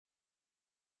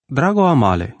Drago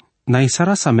amale, na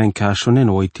isara sa men ke ashonen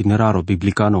o itineraro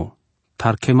biblicano,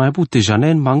 tar ke mai bute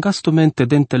janen mangasto mente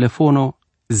den telefono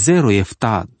 0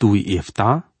 efta 2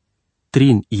 efta,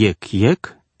 3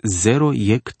 yek 0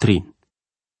 yek 3.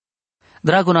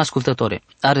 Dragul ascultătore,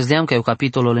 arăzleam că e o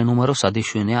capitolole numerosa de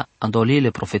șunea andoliile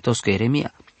profetoscă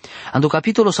Ieremia. Ando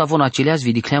capitolo sa von aceleas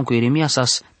vidicleam cu Ieremia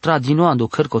sas tradino ando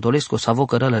cărco dolesco sa vo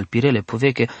cărăl al pirele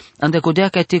puveche, ande codea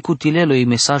ca te cutilelo i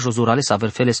mesajo zurales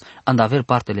averfeles andaver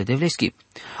partele de vleschi.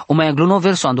 O mai agluno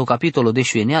verso ando capitolo de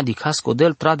șunea dicasco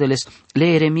del tradeles le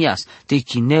Ieremias, te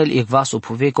chinel ecvaso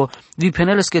puveco, vi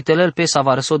peneles que telel pe sa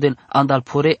varsoden andal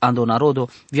pure ando narodo,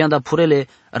 vi andal purele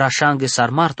rașange sar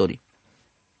martori.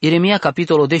 Ieremia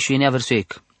capitolo de șunea verso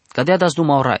ec. Cadea das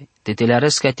duma orai, te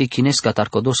teleares ca te chinesca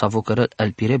tarcodos avocărăt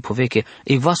al pire puveche,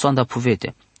 ecvaso anda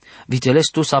puvete. Viteles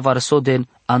tu sa varsoden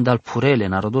andal purele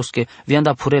narodosche, vi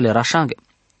anda purele rașange.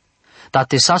 Ta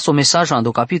te saso mesajo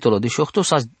ando capitolo de șohto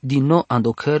sas din nou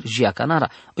ando căr jia canara,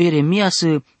 o Ieremia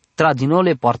să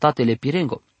tradinole poartatele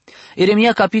pirengo.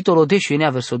 Ieremia capitolo de șunea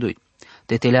verso 2.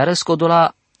 Te teleares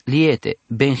codola liete,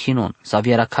 ben hinon, să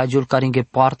avea cagiul care înghe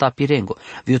poarta pirengo,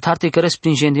 viutarte că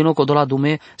respringendino codola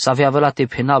dume să avea velate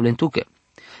penable în tuche.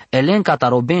 Elen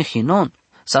cataro ben hinon,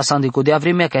 sa sandicudea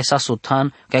vremea ca sa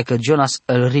sotan, ca că Jonas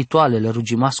el ritualele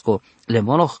rugimasco le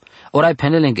moloch, orai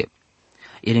penelenge.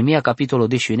 Ieremia capitolo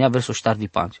 10 verso ștarvi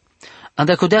panci.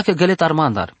 Andecudea că gălet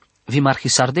armandar, vi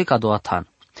marhisarde ca doatan.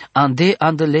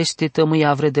 Ande leste tămâi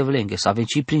avre de vlenghe, să avem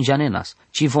ci prin janenas,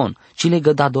 ci von, ci le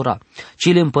gădadora,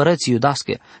 ci le împărății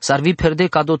iudasche, s-ar vi perde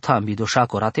ca dotambi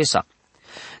doșaco ratesa.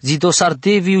 Zidosar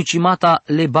devi ucimata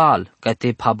le baal, ca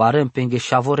te pabarăm penghe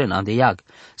șavoren ande iag,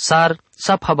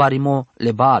 sa pabarimo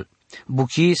le baal.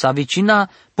 Buchi sa vicina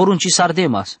porunci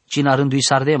sardemas, cina rândui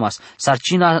sardemas,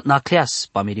 sarcina nacleas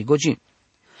pamirigogi.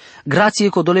 Grație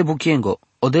codole buchiengo,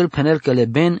 odel penel că le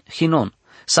ben hinon,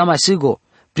 sa mai sigo,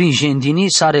 prin jendini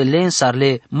sare len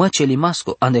sarle măceli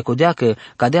masco, ande codea că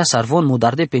cadea sarvon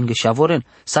mudarde pe îngheșavoren,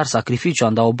 sar sacrificiu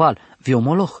anda obal,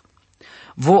 viomoloch.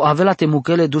 Vo avela te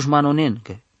mucele dușmanonen,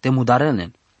 că te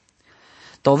mudarenen.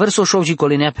 Ta verso șovji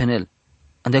colenea penel,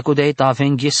 ande codea ta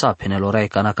aven ghesa penel orai,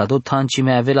 ca nacadot tanci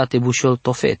me avela te bușol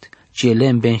tofet, ci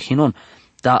elen ben hinon,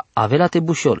 da avela te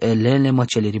bușol, elen le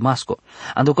măceli rimasco.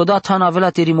 Ando coda tan avela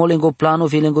te rimolengo plano,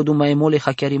 vilengo duma emole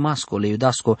hachiari masco, le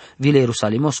iudasco, vile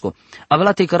Ierusalimosco.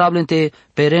 Avela te cărablente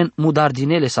peren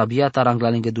mudardinele sabiata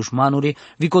ranglalenge dușmanuri,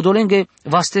 vicodolenge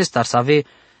vastestar să ave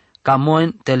ca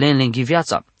moen te len lenghi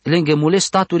viața. Lenghe mule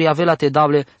staturi avela te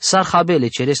dable sarhabele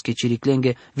ceresche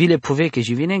ciriclenge, vile puveche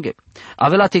jivinenge.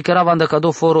 Avela te cărava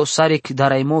andăcado foro sarec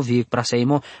daraimo viec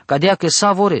prasaimo, cadea că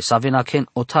savore să avena ken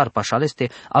otar pașaleste,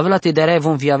 avela te darai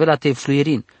vom vi avela te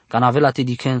fluierin, can avela te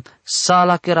diken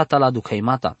sala kerata la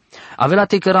ducaimata. Avela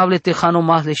te căravle te hano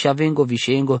mahle și avengo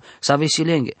vișengo să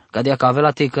avesilenge, cadea că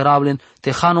avela te căravlen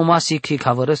te hano masi ki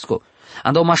cavăresco.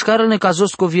 Ando mașcarele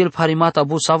cazosco viel parimata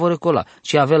bu savore cola,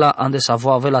 ci avela ande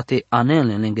savo avela te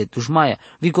anele lenghe dușmaia,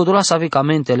 vicodola să ave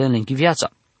camentele lenghi viața.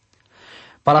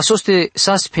 Palasoste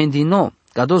sas pendino,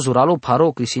 cadozuralo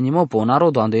paro crisinimo po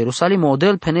narodo ando Ierusalimo,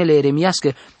 odel penele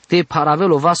eremiasche te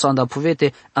paravelo vaso anda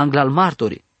puvete anglal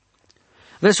martori.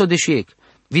 Verso de șiec,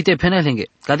 vite penelenge,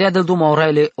 cadea del duma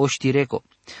oraile oștireco.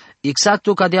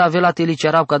 Exactu cadea avela te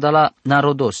licerau cadala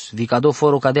narodos, vicado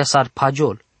foro cadea sar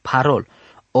pagiol, parol,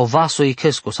 o vaso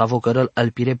icesco sa vocărăl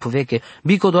al pire puveche,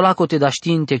 bico dolaco te da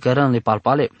știinte cărănle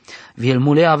palpale, viel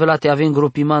mule avela te aven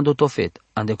gropimando tofet,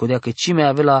 ande codea că cime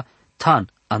avela tan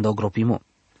ando gropimo.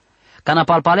 Cana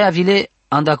palpalea vile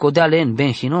anda codea len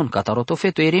ben hinon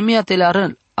catarotofeto, Ieremia te le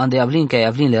arân, ande avlin ca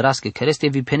avlin le rasche, căreste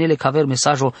vi penele caver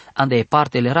mesajo ande e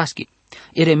parte le raschi.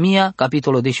 Ieremia,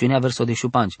 capitolo 10 verso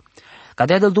 15.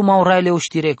 Cadea del duma oraile o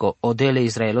știreco, odele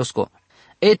israelosco,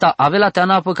 eta avela te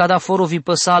anapă cada foro vi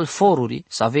păsal foruri,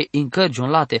 să ave incărgiun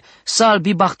late, sal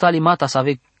bi bahtalimata să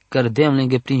ave cărdem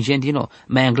lânghe prin gendino,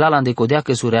 mai anglala ande codea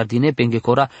că sure ardine pe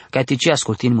cora, ca te ce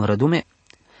ascultin mărădume.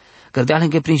 Cărdea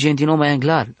lânghe prin gendino mai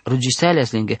anglar,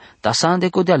 rugistealeas lânghe, ta sa ande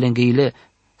codea lânghe ile,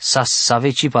 să ave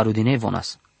ciparu din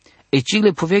evonas. E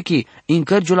cigle puvechi,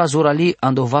 incărgiu la zorali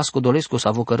ando vasco dolesco să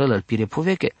avocărăl al pire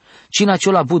puveche. Cina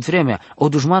ciola bud vremea, o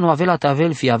dușmanu avela te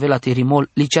avel fi avela te rimol,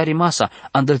 liceari masa,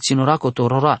 andăl ținuraco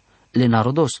torora, le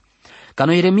narodos. Ca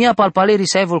noi Ieremia palpaleri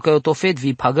să evol că eu tofet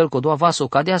vi pagăl co doa vaso,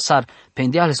 cadea sar,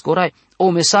 pendeale scorai, o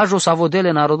mesajo să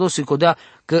avodele narodos și codea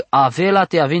că avela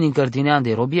te aveni încărdinean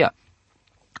de robia.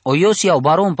 O Iosia, o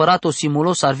baro împărato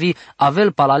simulos ar vi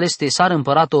avel palaleste sar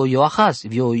împărato Ioahaz,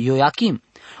 vio Ioachim.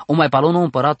 O mai palono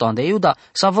împărato ande Iuda,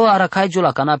 să vă aracaigiu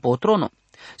la cana pe o trono.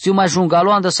 Siu mai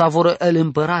jungalo ande să voră el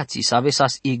împărații, să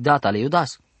avesas igdat ale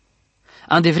Iudas.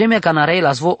 Ande vremea canarei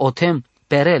las vo o tem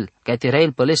perel, ca te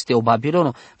rael păleste o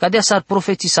Babilono, ca dea sar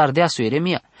profeții sar dea su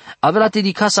Ieremia. Avea te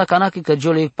di casa canache că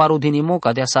giole paru dinimo,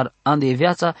 ca dea sar ande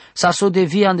viața, sar so de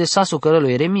via ande saso cărălo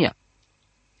Ieremia.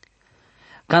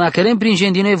 Cana cărem prin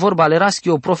gendinoi vorba ale raschi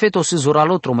o profeto se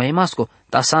zoralotro mai masco,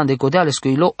 ta sa ande codeales cu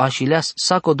ilo așileas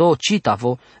saco do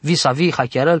citavo, vis-a-vis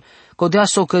hachiarăl, codea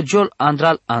so cărgiol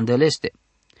andral andeleste.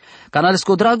 Canales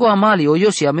codrago amali o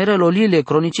Iosia merelo lile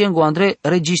cronicengo Andrei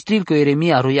registril cu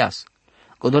Ieremia ruias.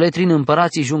 Codoletrin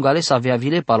împărații jungales avea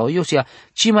vile pala o Iosia,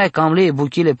 ci mai cam le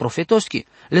buchile profetoschi,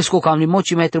 lesco cam limo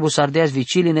ci mai trebuie să ardeați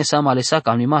viciline să malesa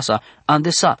cam limasa,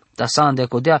 andesa, ta sa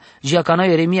andecodea, jia cana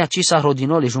Ieremia ci sa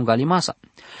rodinole jungalimasa.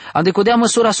 Andecodea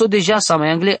măsura so deja sa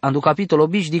mai angle, andu capitolo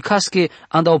bici di casche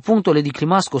andau punctole di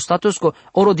climasco statusco,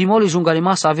 oro dimole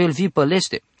jungalimasa avel vi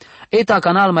păleste. Eta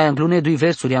canal mai anglune dui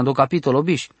versuri andu capitolo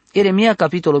bici. Ieremia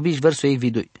capitolo bici verso ei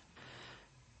vidui.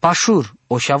 Pașur,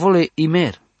 o șavole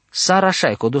imer, sar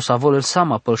așa codo să volel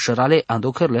sama pel șărale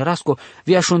andocărle rasco,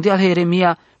 vi așundeal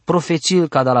Ieremia profețil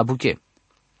ca da la buche.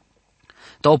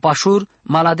 Tau pașur,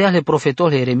 maladeale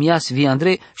profetol Ieremias vi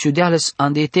Andrei și deales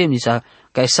ande temnița,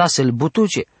 ca sasel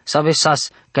butuce, să ave sas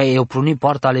ca e opruni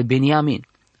poarta ale Beniamin,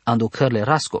 andocărle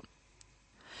rasco.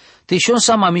 Teșon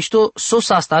sama mișto sos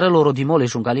astarelo rodimole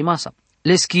jungalimasa.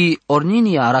 Leschi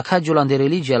orninia aracagiul ande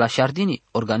religia la șardini,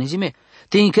 organizime.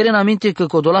 Te inceren aminte că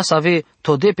codola să ave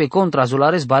tode pe contra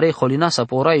zulares bare holinasa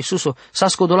pe ora Iisuso, sa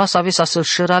scodola să ave sa să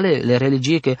șărale le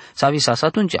religie că să avi sa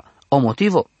atunci. O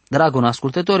motivo, dragon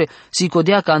ascultătore, si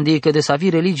codea ca ande că de să avi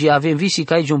religie avem visi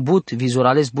ca aici un but,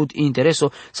 vizurales but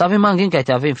intereso, să avem anghen ca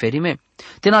te avem ferime.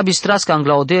 Te n-abistras ca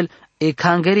anglaodel e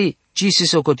cangeri, ci si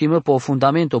socotime pe o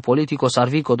fundamento politico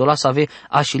sarvi codola să ave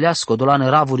așileas codola în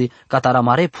ravuri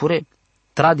cataramare pure.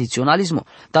 Tradiționalismul,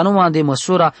 dar numai de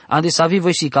măsura, ande să avi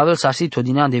voi și cavel să arsit o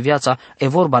dinean de viața, e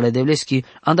vorba le de vleschi,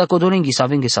 anda codolenghi să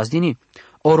avem să dini.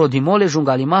 Oro dimole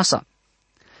jungalimasa,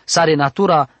 sare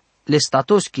natura le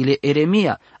statoschi le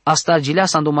Ieremia, asta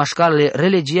gileasa andomașcarele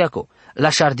religiaco, la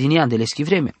șardinian de leschi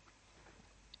vreme.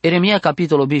 Ieremia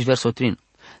capitolul 5 verso 3.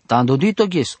 Ta andoduito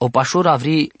ghes, o pașura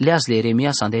vri leas le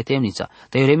Ieremia să ande temnița,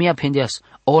 ta Ieremia pendeas,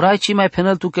 orai ci mai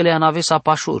penel tu că le anavesa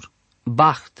pașur,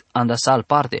 baht anda sal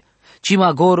parte, ci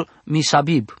magor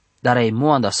misabib, dar ai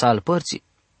moanda sa al părții.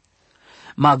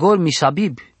 Magor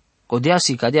misabib,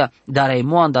 codeasi cadea, dar ai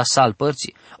moanda sa al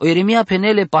părții. O Ieremia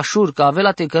penele pașur, că avea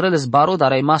la te cărăles baro,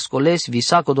 dar ai mascoles,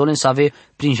 visa codolen să ave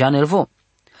prin janelvo.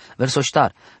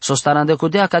 Versoștar, sostaran de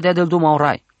codea cadea del duma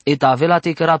orai. Eta avea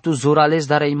te căraptu zurales,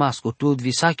 dar ai masco, tu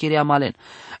visa chiria malen.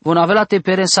 Von avea te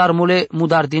peren sarmule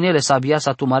mudardinele sabia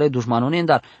sa tu mare dușmanonen,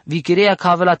 dar vi chiria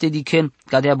ca avea te dichen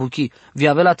cadea buchi, vi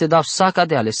avea te dau sa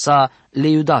cadeale, sa le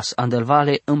iudas,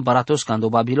 andelvale împăratos cando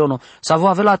Babilono, sa vo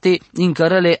avea te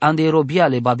incărele ande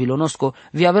robiale babilonosco,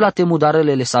 vi avea te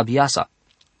mudarele le sabiasa.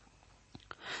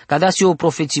 Cadea si o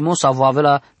profețimo sa vo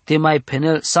avea te mai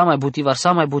penel, sa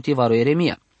mai butivar o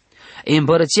Ieremia. E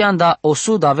împărăția anda o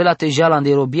sud avea te jala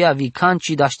ande robia vi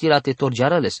canci da știra te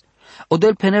torgearăles. O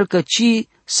del penel că ci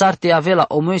sar te avea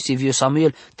o Moise vio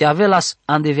Samuel, te avelas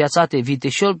ande viațate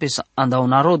viteșol pe anda un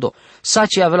narodo, sa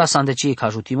ce avelas ande cei ca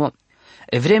jutimo.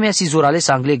 E vremea si zurales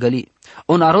angle găli.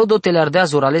 O narodo te le ardea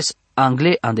zurales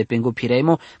angle ande pengo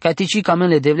pireimo, ca tici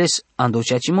camele devles ando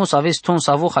ceacimo să aveți ton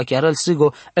savo hachiarăl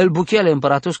sigo, el buchele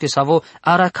împăratos că savo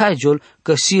aracaigiol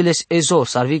că siles ezor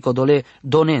sarvi codole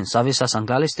donen să aveți sa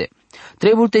anglaleste.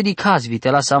 Trebuie te di caz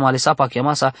vitela sama alesa pa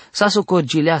chiamasa sa so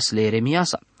corgileas le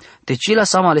Ieremiasa. Te cila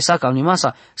sama alesa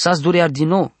calnimasa sa sdurear din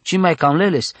nou, ci mai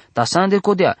camleles, ta sa ande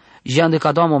codea, ji ande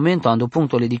cadoa momento ando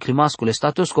punctole di climascule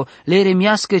statusco le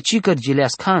Ieremiască ci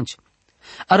cărgileas canci.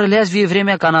 Arăleaz vie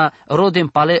vremea ca na rodem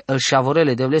pale îl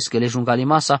șavorele de vlescă le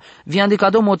jungalimasa, vi ande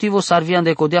cado motivo sar vi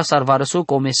ande codea sar varăso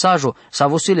cu mesajo sa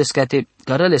vosiles ca te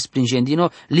cărăles prin gendino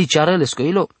licearăles cu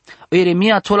ilo. O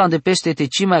Ieremia tola ande peste te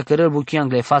ci mai cărăl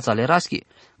buchiangle fața le raschi,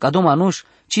 ca domanuș,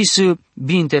 ci să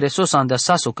bi interesos ande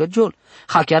saso cărgiol,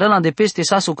 hachiarăl ande peste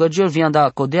saso cărgiol vi anda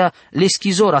codea le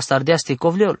schizor astardeaste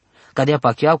covleol. Cadea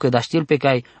pacheau că da știl pe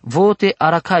cai vote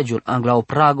aracaigiul angla o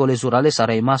pragole zurales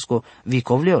araimasco vi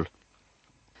covleol.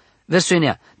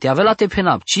 Versuenea, te avea te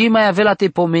penab, ci mai avea te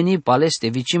pomeni paleste,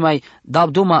 vici mai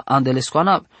dab duma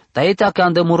andelescoanab, ta eta că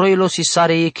andămuroilo si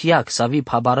sare e chiac, sa vi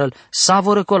pabarăl, sa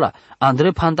vorăcola,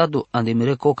 andre pantadu,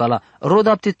 andemire cocala,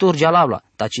 rodap te turgealavla,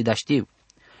 ta ci da știu.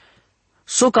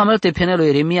 So camel te penelo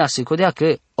Ieremia se codea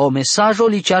că o mesajo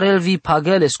licearel vi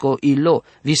pagălesco illo,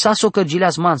 vi sa so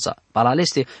cărgileas mansa,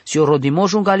 palaleste si o rodimo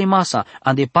jungalimasa,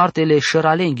 ande partele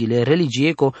șăralenghile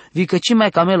religieco, vi că ci mai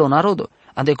camelo narodo,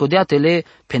 ande codeatele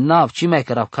penav ci mai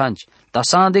cărap canci, ta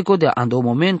sa ande codea, ande o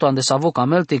momento ande savo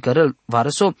camel te cărăl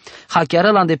varăso,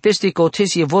 hachiarăl ande peste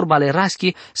căutesie vorba le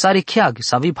raschi, sari cheag,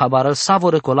 savi pabarăl savo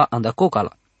răcola anda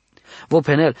cocala. Vo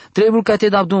penel, trebuie ca te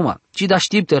dab duma, ci da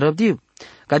știp te răbdiu.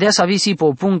 Ca dea să visi pe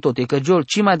o puncto te căgiol,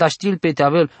 ci mai da știl pe te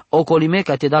avel o colime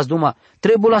ca te dați duma,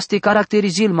 trebuie să te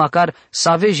caracterizil macar să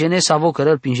ave jene savo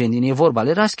cărăl prin gendinie vorba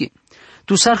le raschi.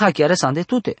 Tu sar hachiară să ande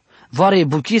tute. Voare e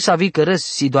buchi să avi cărăs,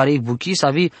 si doar e buchi să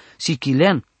avi si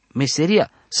chilen,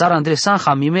 meseria, s-ar andresan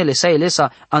hamimele sa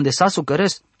elesa andesasu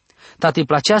cărăs. Ta te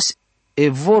placeas e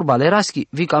vorba le raschi,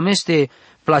 vicameste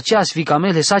placeas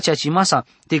vicamele sa cea cimasa,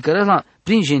 te cărăs la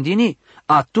prin gendini,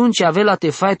 atunci avea te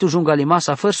fai tu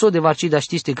jungalimasa, fără să o devarci da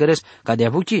știți te cărăs ca de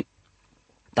abuchi.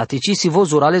 Ta te ci si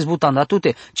vozur ales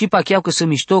butandatute, ci pacheau că să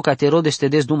mișto ca te rode să te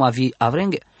des duma vi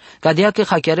avrenghe. Ca de că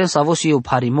hachiaren să vo si eu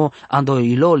parimo ando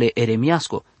ilole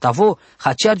eremiasco. Ta vo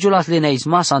haciargiulas le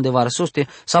neizmasa ande varsoste,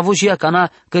 să vo jia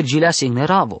cana cărgilea se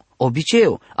igneravo.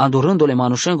 Obiceu, ando rândole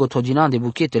manușengo todinan de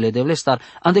buchetele de vlestar,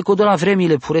 ande codola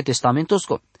vremile pure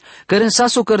testamentosco. Cărân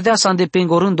saso cărdea să ande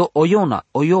pengorândo oiona,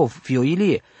 oiov,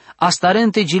 fioilie.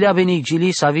 Astarente gilea benic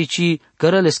gili să avici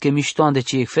cărăles che miștoan de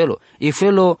ci e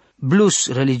felo blues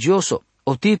religioso,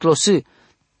 o titlo s,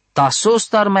 ta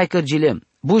sostar mai cărgilem,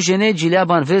 bujene gilea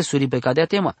ban versuri pe cadea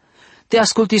tema, te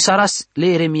asculti saras le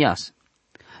Eremias.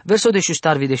 Verso de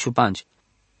șustarvi de șupanci,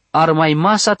 ar mai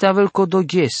masa te avel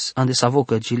codoghes, ande savo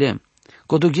cărgilem,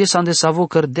 codoghes ande savo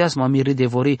cărdeas ma miri de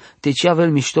vori, te ci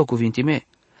avel mișto cuvintime.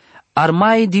 Ar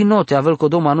mai din nou te avel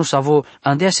codo manu savo,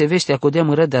 andea se vestea codea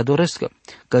mără de adorăscă,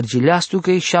 cărgileastu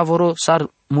că-i șavoro sar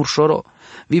murșoro,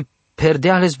 vi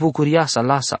perdeales bucuria sa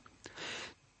lasa.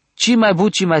 Ci mai bu,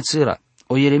 ci mai țâra.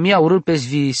 O Ieremia urâl pe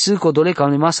zvi s codole ca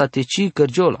masa te ci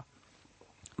cărgiola.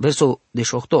 Verso de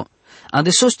șohto. Ande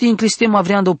sosti în clistem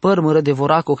avreando păr mără de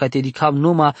voraco ca te dicam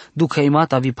numa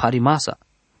ducaimata vi parimasa.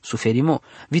 Suferimo,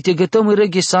 vi te gătăm mără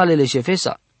ghesalele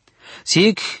șefesa.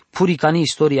 Sic puricani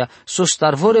istoria,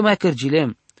 sostar vore mai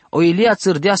cărgilem. O Ilia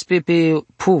țârdeas pe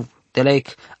puv, te laic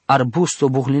arbusto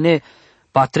buhline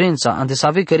patrența, ande să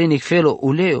ave cărenic felo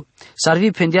uleo,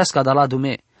 sarvi pendeasca da la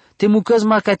dume. Te mucăz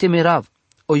ma ca te merav.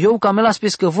 O eu camela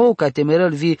spescă vou ca te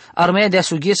merăl vi armeia de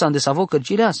asughesa ande să vă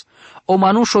cărgileas. O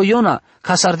manuș o iona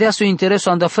ca s-ar dea su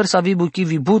interesul ande făr să vi buchi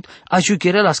vi but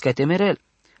ajucherelas ca te merel.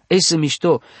 Ei să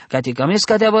mișto, ca te cames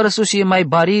ca te abărăsus e mai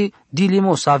bari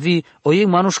dilimo să avi o ei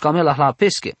manuș camela la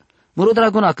pesche. Măru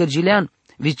dragona cărgilean,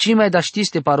 vici mai da știți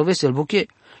te parovesel buche.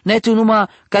 Netu numai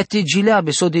ca te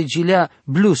gileabe, so de gilea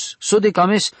blues, so de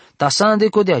cames, ta sa ande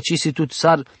codea, ci si tu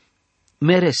sar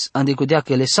meres, ande codea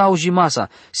că le sau jimasa,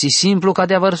 si simplu ca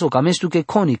de avărso, cames tu că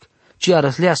conic, ci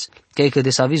arăsleas, că e că de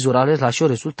sa vizurales la șo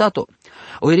rezultato.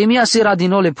 O Ieremia sera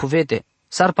din ole puvete,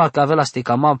 sar parcă avea ste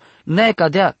camam, ne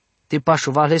cadea, te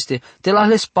pașuvaleste, te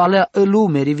lahles palea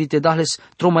lume, rivite dahles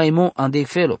tromaimo ande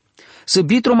felo. Să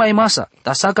bi tromaimasa,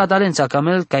 ta sa ca talența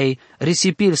camel, ca e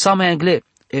risipil sa mai angle,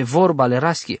 e vorba le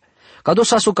raschi. Ca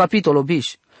dosa su capitolo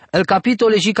biș. El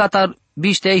capitole și catar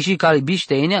biște ei și cal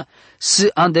biște enea, s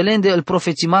andelende el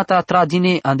profețimata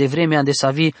tradine ande vreme ande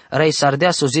savi rai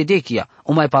sardea so Zedechia,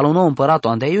 o mai palono împărato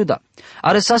ande Iuda.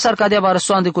 Arăsa sarcadea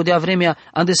varăso ande codea vremea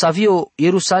ande savio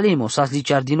Ierusalimo, sas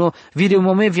licardino, vide un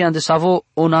moment vi ande savo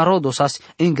o narodo, sas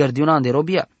îngărdiuna ande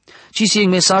robia. Ci si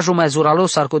mesajul mai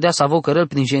zuralos ar codea savo cărăl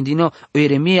prin gendino o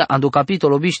Ieremia ando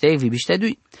capitolo biște ei vi biște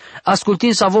dui.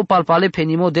 Ascultind savo palpale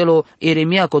penimo delo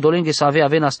Ieremia codolenghe să avea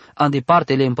venas ande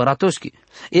partele împăratoschi.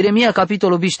 Ieremia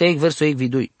capitolo biște ei verso ei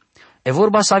vidui. E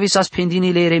vorba să avisas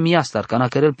pendinile Ieremia star, ca na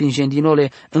cărăl prin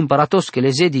gendinole împăratosche, le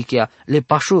Zedichia, le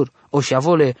Pașur, o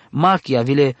șavole Malchia,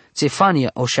 vile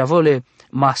Cefania, o șavole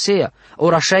Masea,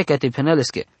 ora șaica te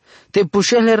penelesche. Te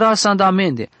pușele rasa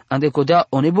andamende, ande codea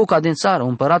o Nebucadențar,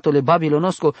 împăratole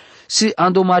Babilonosco, si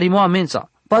ando marimo amența.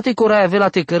 Poate coraia vela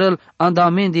te cărăl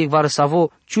andamende e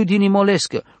varsavo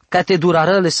ciudinimolescă, ca te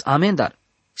durarăles amendar.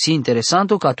 Si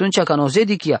interesanto că atunci ca no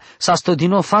Zedichia s-a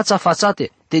stădino fața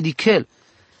fațate, te dichel,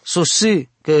 so si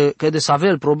că de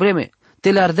savel probleme,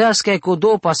 te le ardească ai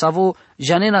codopa savo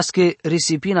janenască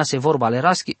risipina se vorba le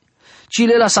raschi.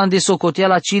 Cile la s-a îndesocotea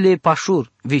la cile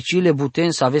pașur, vicile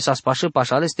buten să aveți aspașă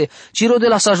pașaleste, ciro de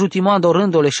la s-a jutimando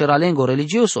rândole șeralengo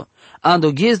religioso,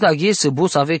 ando ghez da ghez să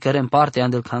bus ave care în parte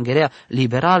andel cangerea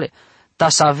liberale, ta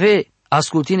să ave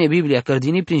ascultine Biblia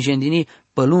cărdini prin gendini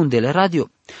pălundele radio,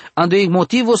 ando e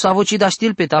motivul să avoci da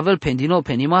știl pe tavel pendino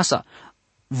penimasa,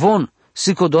 von,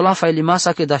 să codola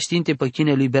failimasa că da știnte pe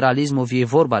chine liberalismo vie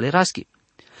vorba le raschi.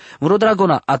 Muro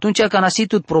dragona, atunci ca nasi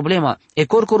tut problema, e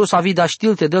corcoru sa vida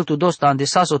știl te del tu dosta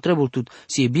andesaso trebul tut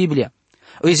si e Biblia.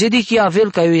 O Zedechia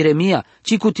avel ca eu Ieremia,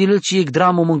 ci cutilil ci e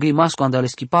dramo mângrimasco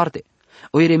andaleschi parte.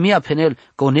 O Ieremia penel,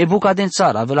 că o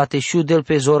Nebucadențar avea te șiu del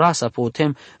pe zorasa po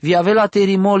tem, vi avea te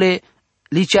rimole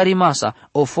liciarimasa,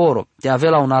 o foro, te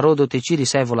avea un narodo te ciri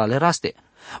sai vola le raste.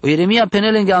 O Ieremia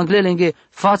penelenge anglelenge,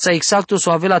 fața exactus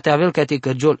o avea te avel ca te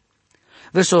cărgiol.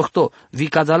 Verso 8, vi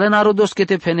cadale narodos che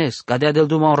te penes, cadea del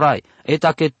duma un rai,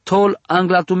 eta che tol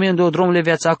anglatumendo dromle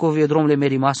viațacovi dromle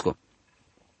merimasco.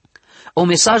 O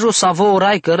mesajul savo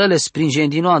orai cărăle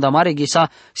springendino andamare ghisa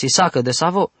si sacă de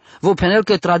savo. Vo penel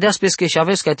că tradeas pesche și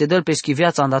aveți ca te dăl peschi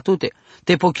viața andatute.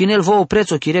 Te pochinel vo o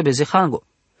preț o chirebe zehango.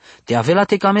 Te avela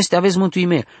te cames te aveți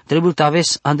mântuime, trebuie te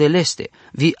aveți andeleste.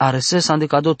 Vi arăsăs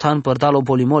andecado tan părdalo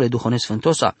polimole duhone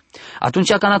sfântosa.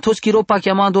 Atunci cana toți chiropa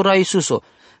chiamando ra Isuso,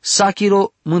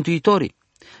 sachiro mântuitorii.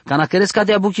 Cana căresc ca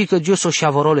de abuchi că Dios o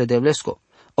șavorole de vlesco.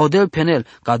 Odel penel,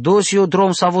 ca dosi o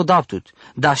drom savo daptut,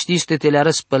 da știste te le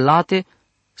arăs pălate,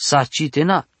 sarcite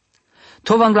na.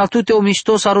 Tova anglatute o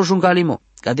mișto saro jungalimo,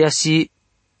 ca de si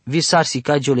visar si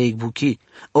cagiole igbuchi,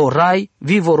 o rai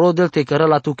vivo rodel te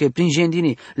cărăla tu che prin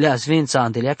gendini le azvența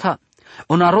andelea ca.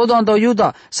 O narodo ando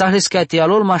iuda, sahles ca te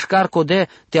alol mașcar code,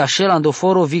 te așel ando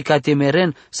foro vi ca te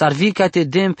meren, sar vi ca te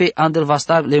dempe andel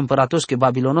vastar le împăratosche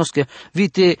babilonosche, vi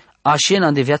te așen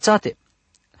ande viațate.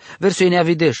 Verso ne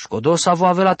avideș, codo savo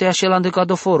avela te așel ande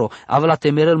cadoforo, avela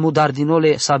te merel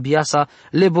mudardinole sabiasa,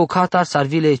 le bocatar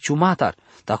sarvile ciumatar,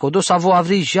 ta codo savo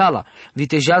avri jala, vi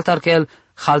te jaltar că el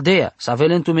Haldea, să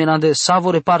avelentu menande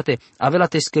savo reparte, avela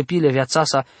te scăpile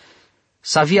viațasa,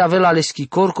 să vi avela le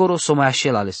schicorcoro, so mai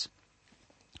așel ales.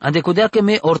 Andecodea că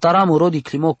me ortaramu rodi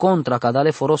climo contra cadale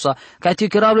forosa, ca ti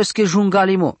cărables că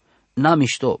jungalimo, na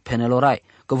mișto, penelorai,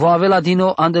 că vo avela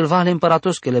dino andel vale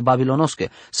împăratosche le babilonosche,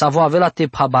 sa vo avela te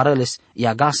pabarăles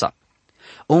iagasa.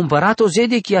 O împărato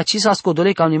Zedechi acisa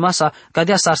scodole ca unimasa,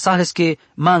 cadea sarsales că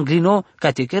manglino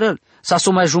ca te cărăl, sa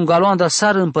so mai jungalo andel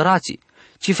sar împărații,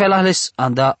 ci felahles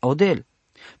anda odel.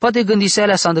 Poate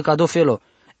gândisealea s-a îndăcado felo,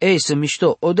 ei, să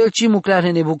mișto, odel ci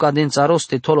mucleare Nebucadențaros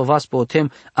te tolovas pe o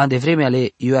tem ande vremea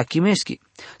le Ioachimeschi,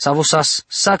 sa vosas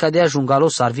sa cadea jungalo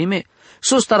sarvime,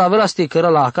 sos taravela ste cără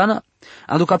la acana,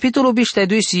 andu capitolul biște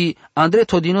duisi Andre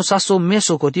Todino sa so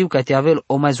mesocotiv ca te avel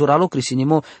o mai zuralo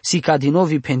crisinimo si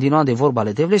cadinovi pendino de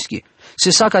vorbale de vleschi,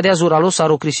 se sa cadea zuralo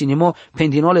saro crisinimo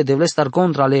pendinole de vlestar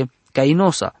contra le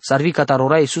Cainosa, sarvi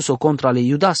catarorai suso contra le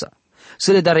Iudasa.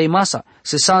 Să le darei masa,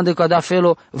 se sa ande ca da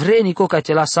felo vrenico ca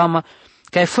te la sama,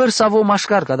 ca e făr să avo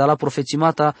mașcar ca da la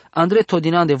profețimata Andre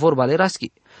Todinan de vorba le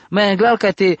raschi. Mai engleal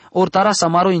ca te ortara sa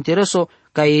maro intereso,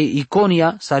 ca e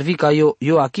iconia, sarvi ca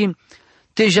Ioachim,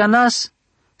 te janas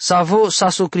să avo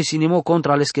saso crisinimo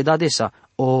contra le schedadesa,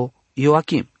 o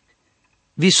Ioachim.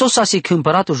 Visosa si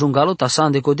câmpăratul jungalota sa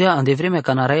îndecodea ande vremea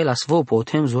ca naraela svo po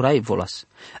tem zurai volas.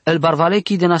 El barvale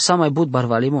chidena sa mai but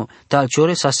barvalimo, te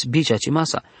alciore sa sbicea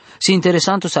cimasa. Si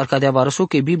interesantu s-ar cadea varăsu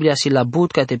că Biblia si la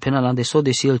but ca te pena la andeso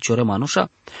de si el ciore manușa,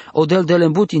 o del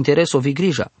îmbut interes o vi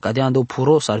grija, cadea ande o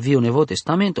puro s-ar vi o nevo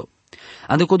testamento.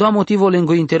 Ande codoa motivo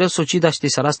lengo intereso cida ști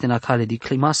saraste na cale di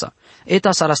climasa,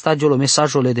 eta sarastagiolo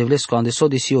mesajole de vlesco andeso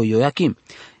de si o Ioachim.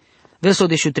 Verso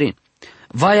de șutrin.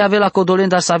 Vai avea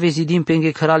codolenda să aveți din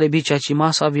penghe cărale bicea ci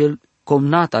masa viel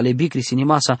comnata le bicri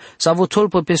sinimasa, să vă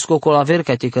tolpă pe scocolaver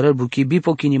ca te cărăl buchi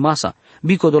bipo kinimasa,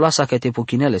 bicodolasa ca te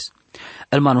pochineles.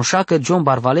 El manușa că John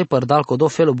Barvale părdal codo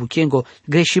felo buchiengo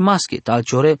greșimasche, tal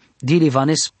ciore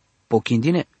dilivanes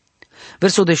pochindine.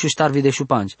 Verso de șuștar vi de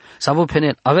șupangi, să vă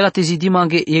penel, avea te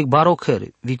zidimanghe ec barocăr,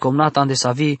 vi comnata ande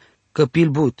să vi căpil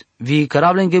but, vi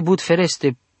cărablenghe but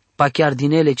fereste, pa chiar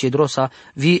dinele cedrosa,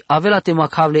 vi avea te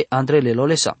macavle andrele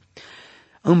lolesa.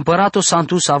 Împărato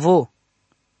santu savo,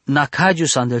 nacagiu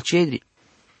sandel cedri,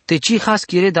 te ci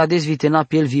haschire da dezvitena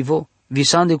piel vivo,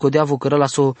 visande codea vocărăla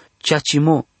so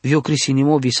ceacimo, vio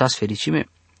crisinimo visas fericime.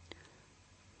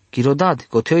 Chirodad,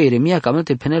 coteo Ieremia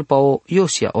camelte penel pa o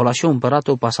Iosia, o lașo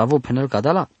împărato pa savo penel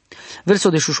cadala. Verso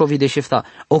de șușovi de șefta,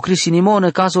 o crisinimo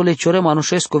în cazul le ciore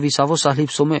manușesco visavo sa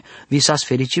lipsome visas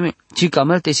fericime, ci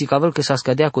camelte si cavel că sa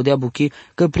scadea codea buchi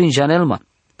că prin janelman,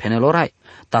 penelorai,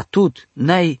 tatut,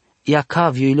 n-ai ia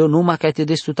cavio ilo numai ca te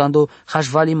destutando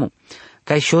hașvalimo,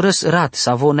 ca-i șorăs rat,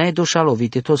 savo n-ai doșalo,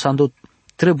 vite tot sando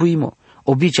trebuimo,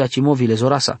 obicea cimovile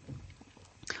zorasa.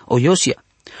 O Iosia,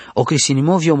 o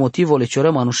crisinimo vio motivo le ciore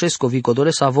manușesco vi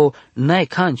codole savo n-ai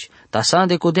canci, ta sa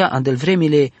ande codea andel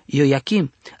vremile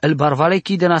Ioachim, el barvale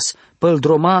chidenas pel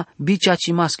droma bicea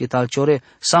cimasche tal ciore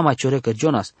sama ciore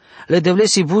cărgionas, le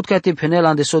devlesi bud ca te penel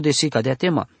ande so de si cadea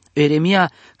tema.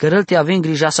 Ieremia cărăl te avem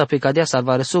grijasa pe cadea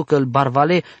salvarăso că el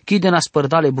barvale chidenas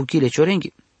părdale buchile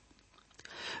ciorenghi.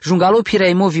 Jungalo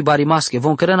piraimo vi barimasche,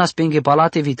 von cărănas penghe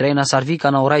palate vi traina sarvica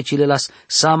na orai cilelas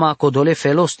sama codole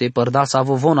feloste părdal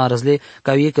savo vona răzle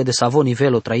ca iecă de savo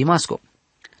nivelo traimasco.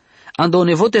 Ando o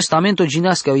Nevo Testamento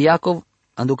ginească Iacov,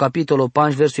 ando capitolo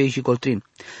 5, verso 8 coltrin.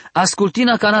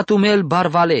 Ascultina canatu mel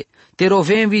barvale, te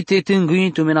rovenvi te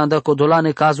tânguin tu menanda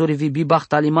codolane cazuri vi bibach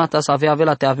talimata să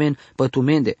avea te aven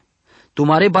pătumende. Tu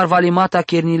mare barvalimata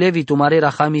chernilevi tu mare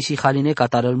rahamisi haline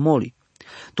catarel moli.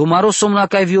 Tu maro somna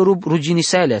cai viorub rugini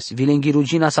seles, vilenghi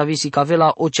rugina sa visi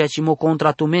cavela o ceacimo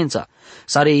contra tu mența.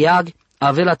 Sare iag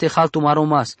avela te hal tu maro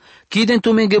mas. Chiden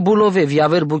tu menge bulove vi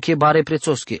aver buche bare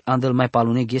prețosche, andel mai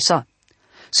palune ghesa.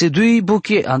 Se dui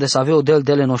buche ande să avea del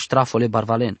dele no strafole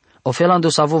barvalen. O fel ande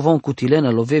să avea von cutilene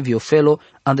love vi o felo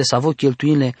ande să avea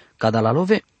cheltuinle cada la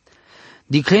love.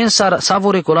 Diclen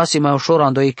savo recolase mai ușor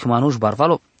andoi cmanuș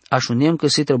barvalo. Așunem că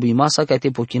se trebuie masa ca te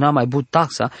pochina mai but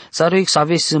taxa, s-ar roic să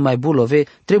aveți mai bulove,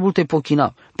 trebuie te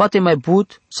pochina. Poate mai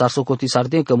but, s-ar socoti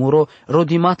sarden că muro,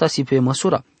 rodimata si pe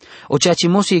măsura. O ceea ce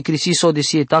mosi e crisi so de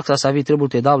sie taxa să avi trebuie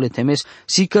te daule temes,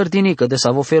 si cărdini că de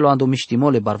să vă felo ando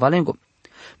miștimole barvalengo.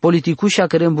 Politicușa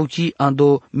care îmbuchi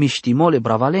ando miștimole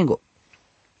bravalengo.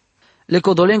 Le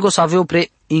codolengo să aveau pre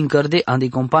incărde ande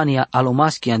compania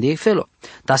alomaschi ande felo.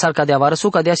 Tasar ca de avarăsu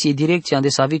ca de asi direcția ande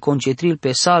să avi concetril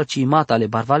pe salci mata le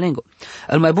barvalengo.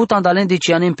 El mai but andalen de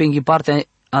ce anem penghi parte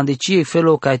ande cie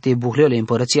felo ca te buhleole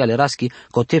împărăția le raschi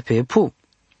cote pe pu.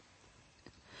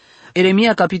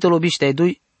 Eremia capitolul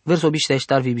 2, versul 5.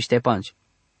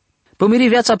 Pămiri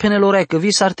viața penelorei că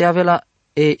vi s-ar te avea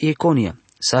e Econia,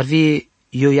 s-ar vi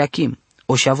Ioachim,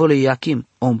 o șavole Ioachim,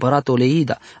 o împăratul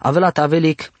Leida, avea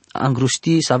tavelic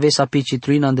angrusti să avea să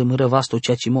pecitruina îndemără vasto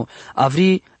ceea ce mo,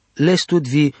 avri lestud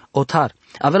vi otar,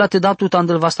 avea te daptut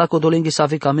andel vasta codolenghe să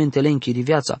avea camente lenchiri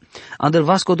viața, andel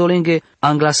vas codolenghe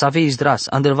angla să avea izdras,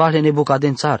 andel vahle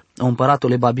Nebucadențar, o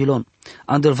împăratule Babilon,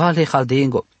 andel vahle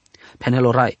Haldeengo,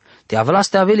 penelorai, te avea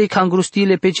să avelic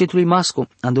angrustile pecetrui masco,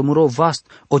 andemuro vast,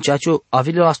 o ceea ce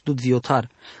avile astud viotar,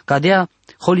 cadea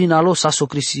holinalo sa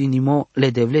socrisinimo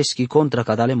le devleschi contra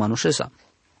cadale manușesa.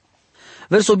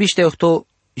 Verso 8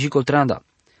 Jicol treanda.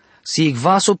 Si ik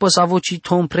vaso păsavoci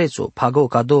tom prețo, pago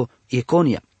cado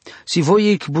Econia. Si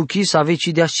voi ik buchi să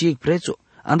aveci de și ik prețo.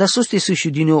 Anda soste să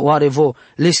șudine oare vo,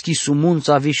 leschi sumun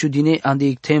să avi șudine ande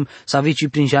ik tem să aveci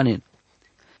prin janen.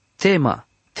 Tema,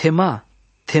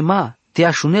 te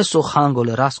așuneso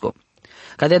hangole rasco.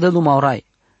 Cadea de lumaurai.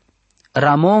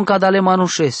 Ramon cadale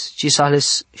manușes, ci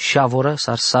sales șavoră,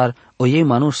 sar, o ei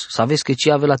manus, să vezi că ci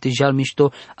ave la te jal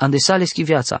mișto, ande sales chi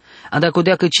viața. Ande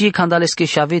acodea că ci candales că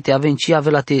șavete, avem ci ave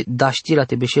la te daști la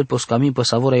te beșel pos camin pe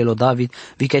savora elo David,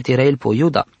 vi că te rael po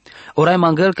Iuda. Orai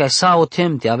mangăl că sa o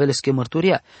temte aveles că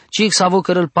mărturia. Ci să avo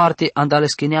cărăl parte,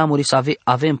 andales că neamuri să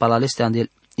avem palaleste ande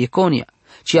Econia.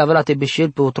 Ci ave la te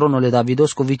beșel pe o tronole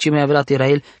Davidos, cu vicime ave la te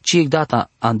rael, ci data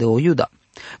ande o Iuda.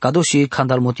 Cado și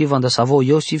când al motiv ande savo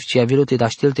Iosif, ci avilote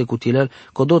daștelte cutilel,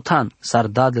 codotan s-ar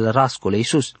da de rascole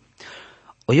Iisus.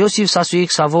 O Iosif s-a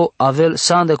suic savo avel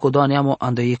sande codoaneamo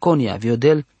ande Econia,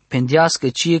 viodel pendiască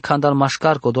ci când al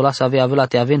mașcar codola să avea avela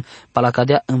te aven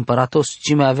palacadea împăratos,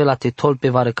 ci mai avela te tol pe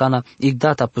varecana,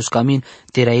 igdata puscamin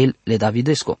terail le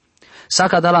Davidesco.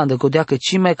 Saca dalande codea că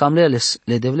ci mai cam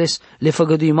le devles, le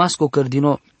făgădui masco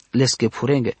cărdino le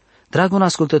schepurenge. Dragon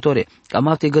ascultătore,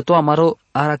 cam te gătoa maro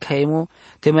aracaimo,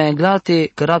 te mai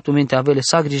englalte căraptu mente avele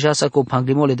sa grijasa cu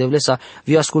panglimole de vlesa,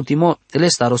 vio ascultimo,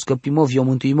 lesta roscăpimo, vio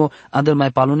mântuimo, andel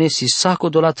mai palunesi, sa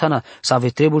codolatana, sa ave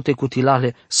trebulte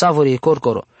cutilale, sa vorie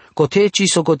corcoro. Cote ci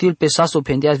socotil pe saso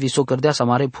pendeas vi socărdea sa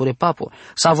mare pure papo,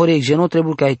 sa vorie geno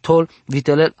trebul ca ai tol,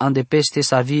 vitelel ande peste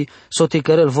sa vi sote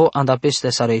cărăl vo anda peste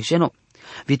sa regeno.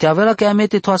 Vite avea că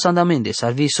amete toate andamende,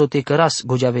 s-ar vi sote căras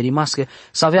gogeaveri mască,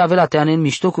 să avea te anen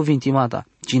mișto cuvintimata,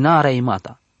 cinara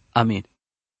imata. Amin.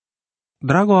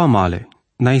 Drago amale,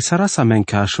 na isarasa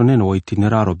menke ashonen o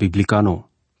itineraro biblicano,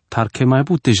 tar che mai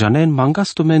bute janen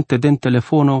mangastumente den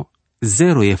telefono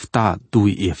 0 efta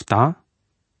 2 efta,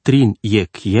 trin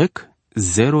yek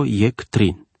 0 yek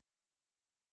trin.